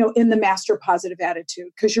 in the master positive attitude,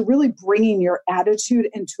 because you're really bringing your attitude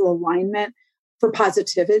into alignment for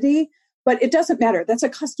positivity. But it doesn't matter. That's a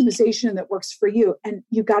customization that works for you, and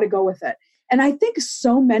you got to go with it. And I think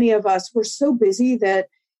so many of us, we're so busy that,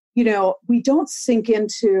 we don't sink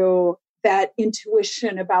into that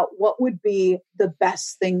intuition about what would be the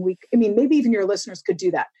best thing maybe even your listeners could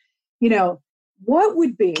do that. What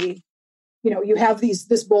would be, you have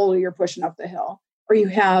this boulder you're pushing up the hill, or you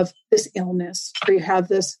have this illness, or you have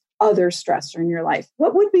this other stressor in your life.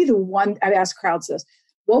 What would be the one, I've asked crowds this,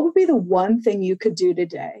 what would be the one thing you could do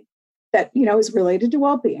today that, is related to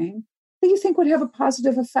well-being that you think would have a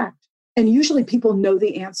positive effect? And usually people know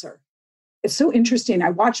the answer. It's so interesting. I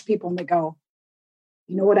watch people and they go,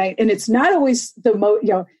 and it's not always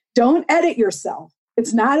don't edit yourself.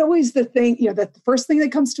 It's not always the thing, the first thing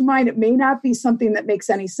that comes to mind. It may not be something that makes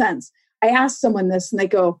any sense. I asked someone this and they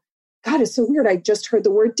go, God, it's so weird. I just heard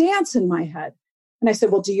the word dance in my head. And I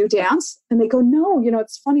said, well, do you dance? And they go, no,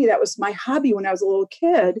 it's funny. That was my hobby when I was a little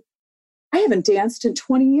kid. I haven't danced in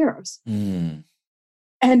 20 years. Mm.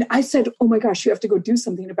 And I said, oh my gosh, you have to go do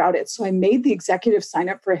something about it. So I made the executive sign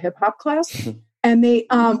up for a hip hop class and they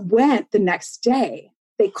went the next day.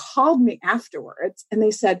 They called me afterwards and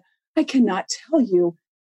they said, I cannot tell you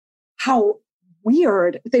how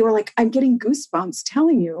weird. They were like, I'm getting goosebumps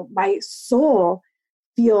telling you my soul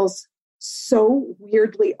feels so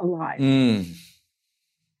weirdly alive. Mm.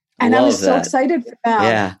 And I was so excited for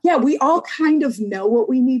them. Yeah, we all kind of know what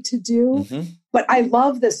we need to do. Mm-hmm. But I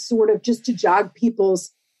love this sort of just to jog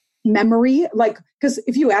people's memory. Like, because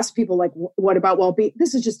if you ask people like, what about well-being?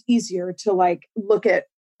 This is just easier to like look at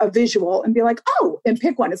a visual and be like, oh, and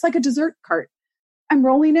pick one. It's like a dessert cart. I'm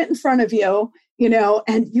rolling it in front of you,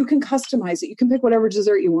 and you can customize it. You can pick whatever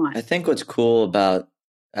dessert you want. I think what's cool about,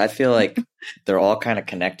 I feel like they're all kind of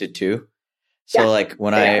connected too. So like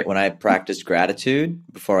when I practice gratitude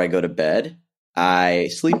before I go to bed, I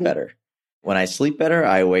sleep better. When I sleep better,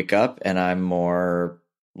 I wake up and I'm more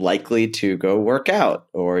likely to go work out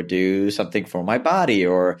or do something for my body,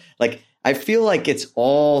 or like, I feel like it's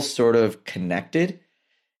all sort of connected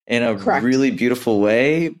in a really beautiful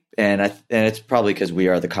way. And it's probably because we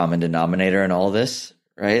are the common denominator in all this,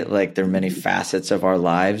 right? Like there are many facets of our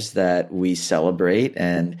lives that we celebrate.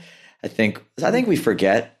 And I think we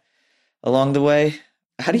forget along the way.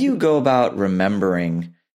 How do you go about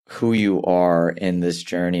remembering who you are in this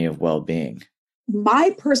journey of well-being?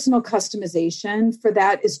 My personal customization for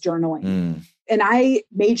that is journaling. And I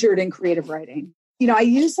majored in creative writing. I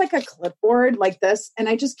use like a clipboard like this, and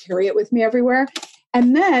I just carry it with me everywhere.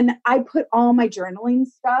 And then I put all my journaling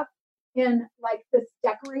stuff in like this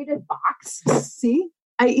decorated box. See,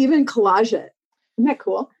 I even collage it. Isn't that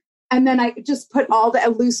cool? And then I just put all the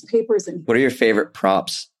loose papers in. What are your favorite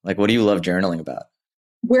prompts? Like, what do you love journaling about?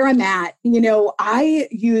 Where I'm at, I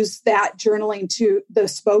use that journaling to, the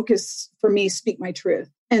spoke is for me, speak my truth.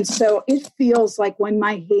 And so it feels like when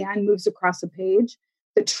my hand moves across a page,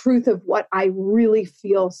 the truth of what I really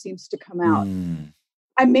feel seems to come out.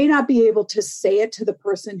 I may not be able to say it to the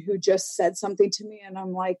person who just said something to me. And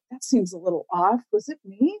I'm like, that seems a little off. Was it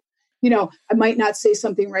me? I might not say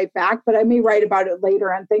something right back, but I may write about it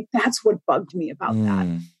later and think that's what bugged me about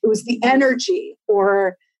that. It was the energy,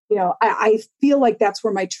 or, I feel like that's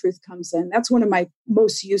where my truth comes in. That's one of my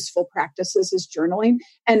most useful practices is journaling.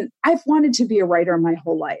 And I've wanted to be a writer my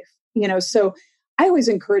whole life, so I always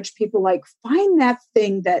encourage people like find that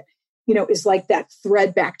thing that, is like that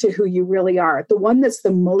thread back to who you really are. The one that's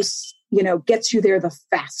the most, gets you there the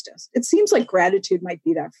fastest. It seems like gratitude might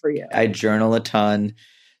be that for you. I journal a ton.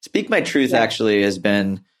 Speak My Truth actually has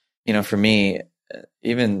been, for me,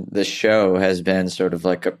 even the show has been sort of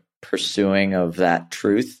like a pursuing of that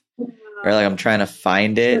truth. Right? Like I'm trying to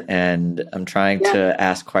find it and I'm trying to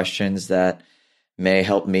ask questions that may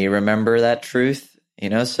help me remember that truth,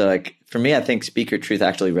 So like for me, I think Speak Your Truth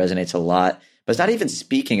actually resonates a lot, but it's not even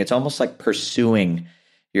speaking. It's almost like pursuing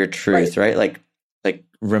your truth, right? Like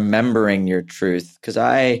remembering your truth. Because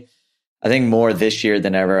I think more this year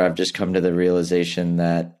than ever, I've just come to the realization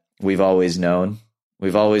that we've always known.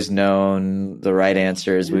 We've always known the right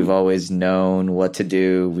answers. We've always known what to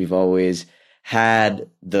do. We've always had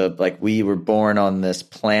we were born on this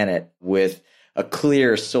planet with a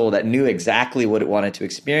clear soul that knew exactly what it wanted to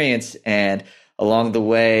experience. And along the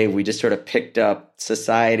way, we just sort of picked up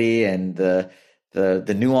society and the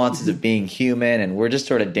nuances of being human. And we're just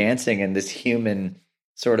sort of dancing in this human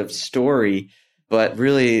sort of story. But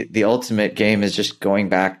really, the ultimate game is just going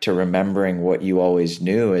back to remembering what you always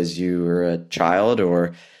knew as you were a child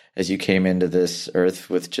or as you came into this earth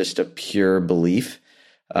with just a pure belief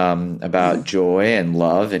about joy and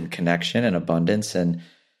love and connection and abundance. And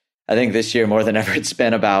I think this year, more than ever, it's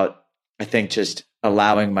been about, I think, just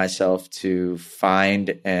allowing myself to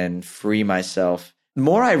find and free myself. The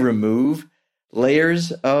more I remove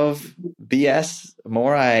layers of BS, the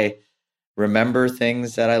more I remember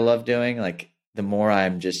things that I love doing, like the more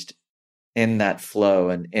I'm just in that flow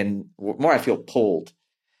and more I feel pulled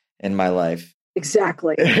in my life.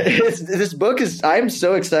 Exactly. This book is, I'm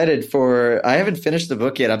so excited I haven't finished the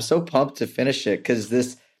book yet. I'm so pumped to finish it because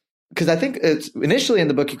I think it's initially in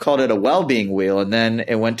the book, you called it a well-being wheel, and then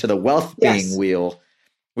it went to the wealth being wheel,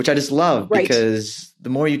 which I just love because the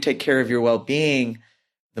more you take care of your well-being,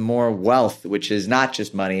 the more wealth, which is not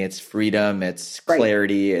just money, it's freedom, it's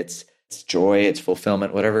clarity, it's joy, it's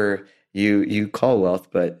fulfillment, whatever you call wealth,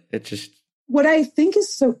 but it just. What I think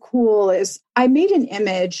is so cool is I made an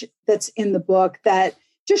image that's in the book that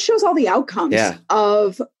just shows all the outcomes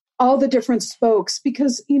of all the different spokes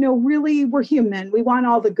because, really we're human. We want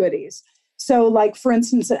all the goodies. So like, for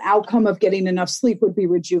instance, an outcome of getting enough sleep would be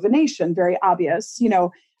rejuvenation, very obvious.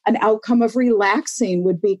 An outcome of relaxing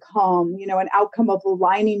would be calm. An outcome of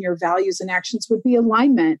aligning your values and actions would be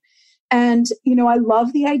alignment. And, I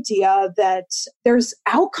love the idea that there's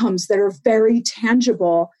outcomes that are very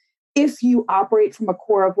tangible if you operate from a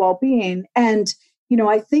core of well-being. And,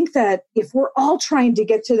 I think that if we're all trying to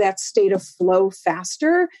get to that state of flow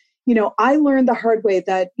faster, I learned the hard way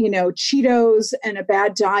that, Cheetos and a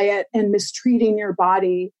bad diet and mistreating your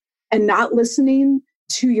body and not listening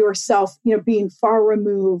to yourself, being far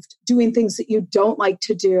removed, doing things that you don't like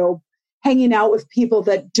to do, hanging out with people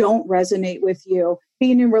that don't resonate with you,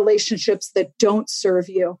 being in relationships that don't serve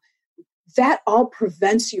you, that all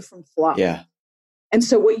prevents you from flow. Yeah. And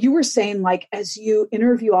so what you were saying, like, as you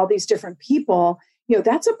interview all these different people,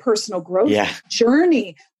 that's a personal growth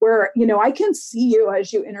journey where, I can see you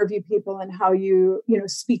as you interview people and how you,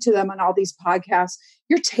 speak to them on all these podcasts.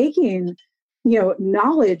 You're taking,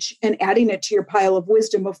 knowledge and adding it to your pile of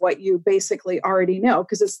wisdom of what you basically already know,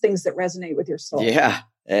 because it's things that resonate with your soul. Yeah.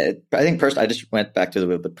 I think I just went back to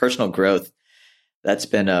the personal growth. That's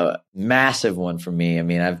been a massive one for me. I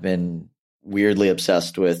mean, I've been weirdly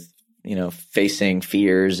obsessed with, facing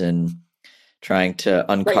fears and trying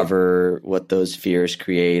to uncover what those fears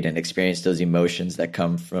create and experience those emotions that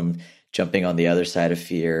come from jumping on the other side of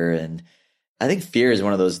fear. And I think fear is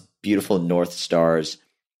one of those beautiful North Stars.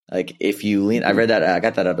 Like if you lean, I read that, I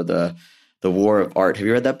got that out of the War of Art. Have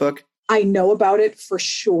you read that book? I know about it for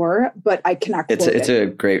sure, but I cannot quote it. It's a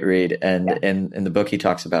great read. And in the book, he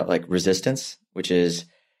talks about like resistance, which is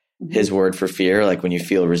his word for fear. Like when you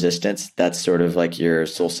feel resistance, that's sort of like your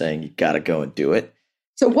soul saying, you got to go and do it.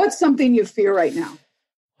 So what's something you fear right now?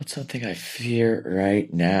 What's something I fear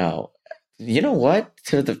right now? You know what?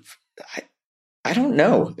 I don't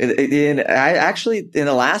know. I actually, in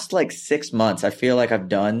the last like 6 months, I feel like I've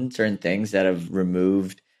done certain things that have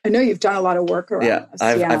removed. I know you've done a lot of work around this.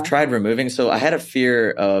 I've tried removing. So I had a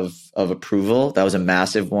fear of approval. That was a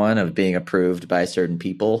massive one, of being approved by certain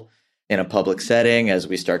people in a public setting as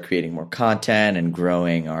we start creating more content and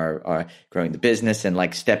growing growing the business and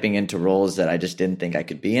like stepping into roles that I just didn't think I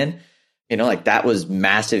could be in. Like that was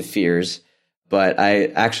massive fears. But I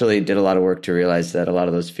actually did a lot of work to realize that a lot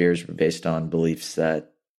of those fears were based on beliefs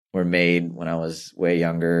that were made when I was way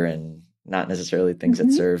younger and not necessarily things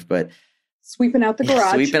that serve, but sweeping out the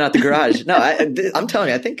garage. Sweeping out the garage. No, I'm telling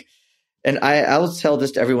you, I think, and I will tell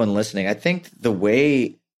this to everyone listening. I think the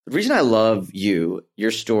reason I love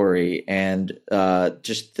your story, and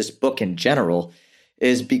just this book in general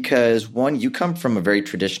is because, one, you come from a very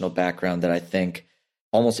traditional background that I think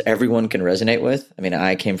almost everyone can resonate with. I mean,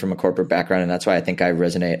 I came from a corporate background, and that's why I think I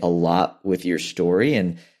resonate a lot with your story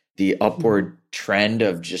and the upward trend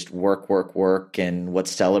of just work, and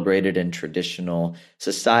what's celebrated in traditional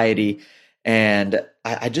society. And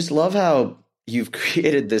I just love how you've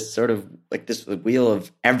created this sort of like this wheel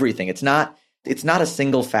of everything. It's not a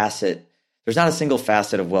single facet. There's not a single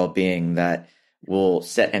facet of well-being that will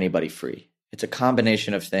set anybody free. It's a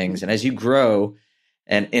combination of things. And as you grow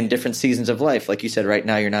and in different seasons of life, like you said, right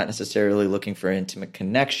now, you're not necessarily looking for intimate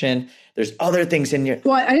connection. There's other things in your.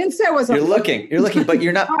 Well, I didn't say I wasn't. You're looking, but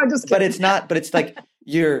you're not. No, I'm just kidding. But it's not. But it's like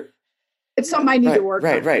you're. It's something I need to work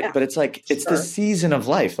on. Right. Yeah. But it's like it's the season of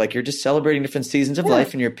life. Like you're just celebrating different seasons of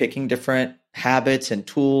life, and you're picking different habits and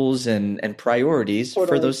tools and priorities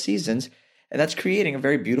for those seasons. And that's creating a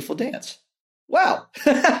very beautiful dance. Wow.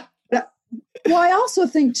 Well, I also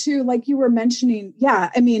think too, like you were mentioning,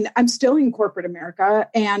 I'm still in corporate America.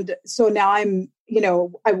 And so now I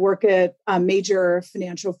work at a major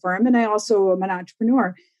financial firm, and I also am an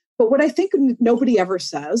entrepreneur. But what I think nobody ever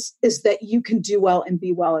says is that you can do well and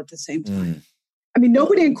be well at the same time. I mean,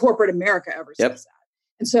 nobody in corporate America ever says that.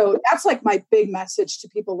 And so that's like my big message to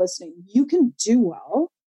people listening. You can do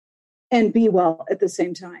well and be well at the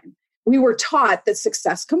same time. We were taught that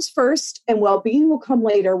success comes first and well-being will come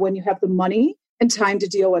later when you have the money and time to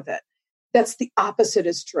deal with it. That's the opposite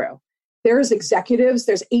is true. There's executives,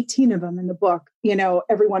 there's 18 of them in the book,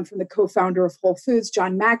 everyone from the co-founder of Whole Foods,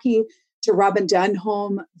 John Mackey, to Robin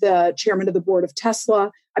Denholm, the chairman of the board of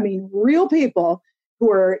Tesla. I mean, real people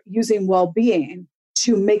who are using well-being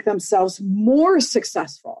to make themselves more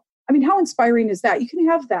successful. I mean, how inspiring is that? You can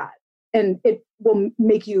have that, and it will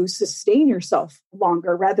make you sustain yourself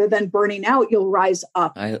longer rather than burning out. You'll rise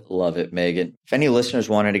up. I love it, Megan. If any listeners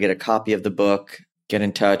wanted to get a copy of the book, get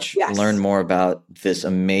in touch, learn more about this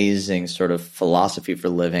amazing sort of philosophy for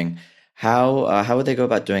living, how would they go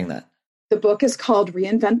about doing that? The book is called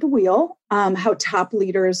Reinvent the Wheel, How Top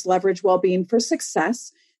Leaders Leverage Wellbeing for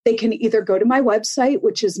Success. They can either go to my website,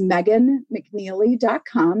 which is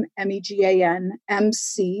meganmcnealy.com,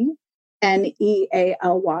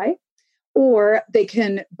 MEGANMCNEALY, or they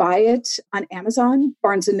can buy it on Amazon,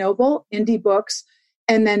 Barnes & Noble, Indie Books,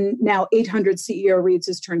 and then now 800 CEO Reads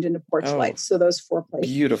is turned into Porch Lights. So those 4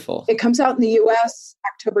 places. Beautiful. It comes out in the U.S.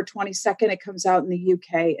 October 22nd. It comes out in the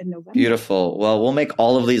U.K. in November. Beautiful. Well, we'll make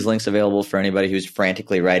all of these links available for anybody who's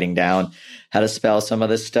frantically writing down how to spell some of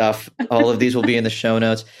this stuff. All of these will be in the show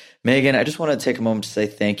notes. Megan, I just want to take a moment to say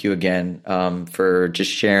thank you again for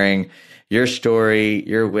just sharing your story,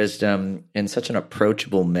 your wisdom in such an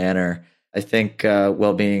approachable manner. I think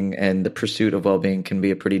well-being and the pursuit of well-being can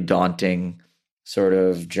be a pretty daunting sort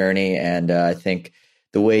of journey. And I think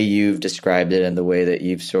the way you've described it and the way that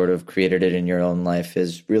you've sort of created it in your own life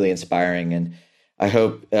is really inspiring. And I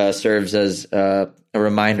hope serves as a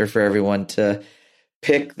reminder for everyone to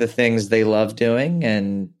pick the things they love doing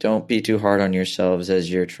and don't be too hard on yourselves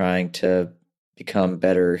as you're trying to become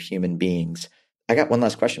better human beings. I got one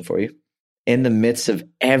last question for you. In the midst of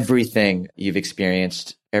everything you've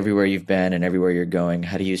experienced, everywhere you've been and everywhere you're going,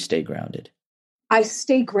 how do you stay grounded? I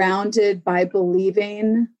stay grounded by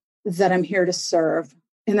believing that I'm here to serve,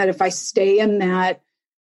 and that if I stay in that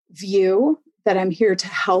view that I'm here to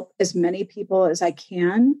help as many people as I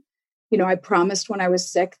can. I promised when I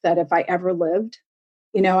was sick that if I ever lived,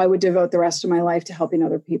 I would devote the rest of my life to helping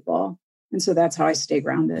other people. And so that's how I stay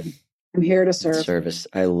grounded. I'm here to serve. Service.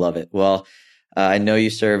 I love it. Well, I know you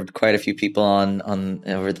served quite a few people on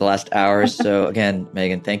over the last hour. So again,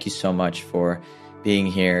 Megan, thank you so much for being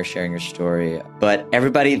here, sharing your story. But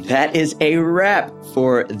everybody, that is a wrap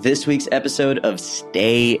for this week's episode of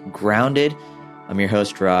Stay Grounded. I'm your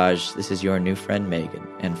host, Raj. This is your new friend, Megan.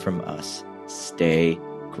 And from us, stay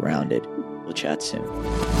grounded. We'll chat soon.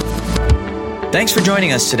 Thanks for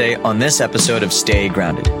joining us today on this episode of Stay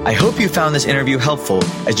Grounded. I hope you found this interview helpful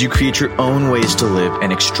as you create your own ways to live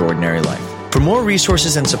an extraordinary life. For more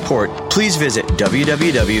resources and support, please visit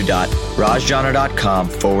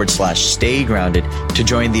www.rajjana.com/Stay Grounded to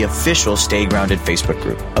join the official Stay Grounded Facebook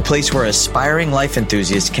group, a place where aspiring life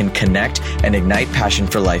enthusiasts can connect and ignite passion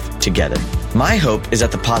for life together. My hope is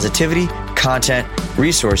that the positivity, content,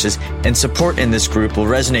 resources, and support in this group will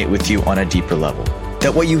resonate with you on a deeper level.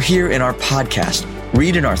 That what you hear in our podcast,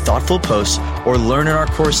 read in our thoughtful posts, or learn in our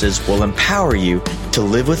courses will empower you to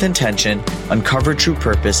live with intention, uncover true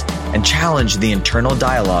purpose, and challenge the internal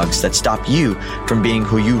dialogues that stop you from being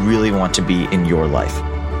who you really want to be in your life.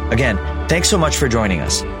 Again, thanks so much for joining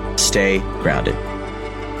us. Stay grounded.